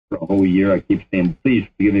for a whole year. I keep saying, please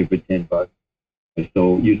forgive me for $10. And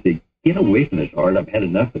so you say, get away from this, Art. I've had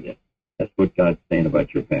enough of this. That's what God's saying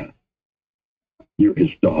about your past. You're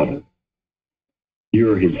his daughter.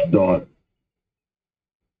 You're his daughter.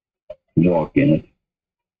 Walk in it.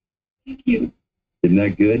 Thank you. Isn't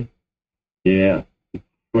that good? Yeah. The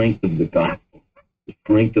strength of the gospel. The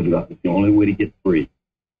strength of the gospel is the only way to get free.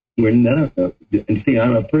 We're none of and see,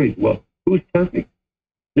 I'm a priest. Well, who's perfect?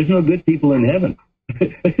 There's no good people in heaven.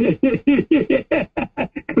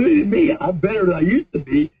 Including me. I'm better than I used to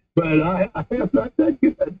be, but I am not that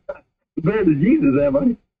good. Better than Jesus, am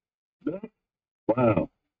I? Wow.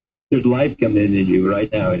 There's life coming into you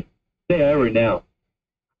right now. Say, I renounce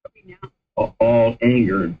all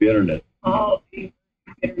anger and bitterness. All anger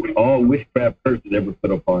and bitterness. All witchcraft curses ever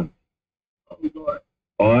put upon me. Oh, Lord.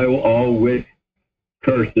 All witch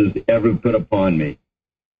curses ever put upon me.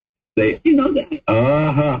 Say, you know that.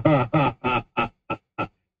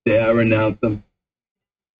 Say, I renounce them.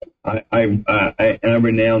 I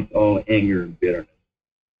renounce all anger and bitterness.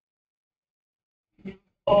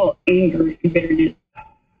 All anger and bitterness.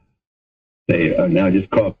 Say, now just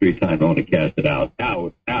cough 3 times. I want to cast it out.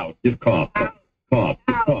 Out. Just cough. Out. Cough.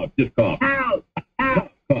 Out. Cough. Just cough. Out.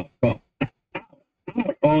 Cough.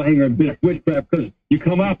 All anger and bitterness, witchcraft curses. You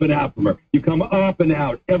come up and out from her. You come up and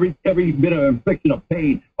out. Every bit of infliction of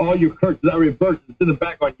pain. All your curses I reverse and send them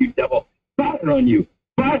back on you, devil. Fire on you.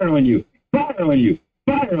 Fire on you. Fire on you.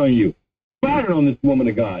 Fire on you. Fire on this woman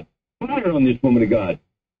of God. Fire on this woman of God.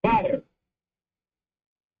 Fire.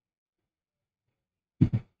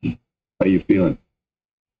 How are you feeling?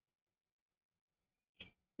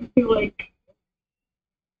 I feel like,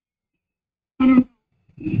 I don't know.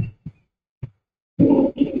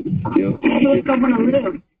 I feel like I want to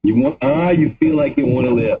live. You feel like you want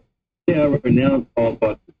to live. Yeah, renounce all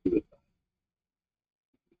thoughts of suicide.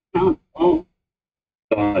 Oh.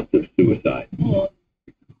 Thoughts of suicide. Oh.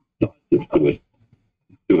 Thoughts of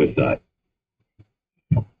suicide.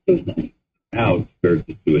 Suicide. Out, spirits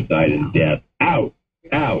of suicide and death. Out.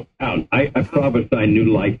 I prophesy new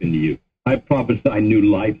life into you. I prophesy new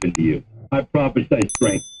life into you. I prophesy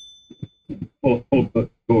strength. Go over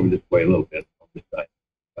this way a little bit. On this side.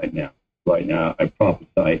 Right now, I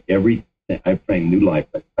prophesy everything. I pray new life.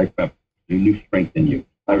 I prophesy new strength in you.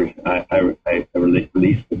 I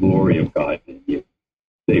release the glory of God in you.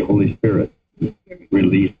 Say, Holy Spirit,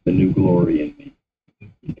 release the new glory in me.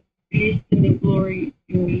 Release the new glory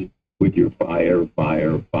in me. With your fire,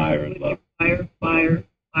 and love.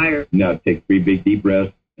 Fire. Now take 3 big deep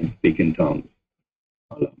breaths and speak in tongues.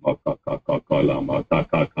 There's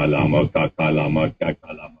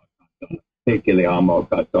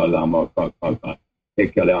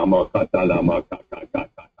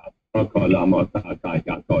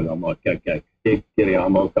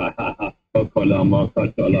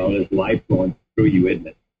life going through you, isn't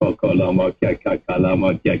it?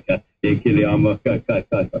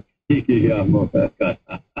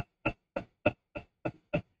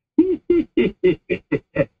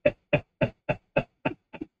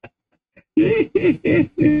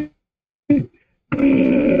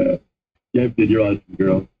 Gifted, you're awesome,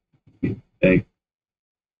 girl. Hey,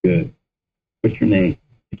 good. What's your name?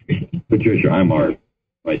 Patricia. I'm Art.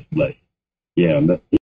 Nice flesh. Yeah.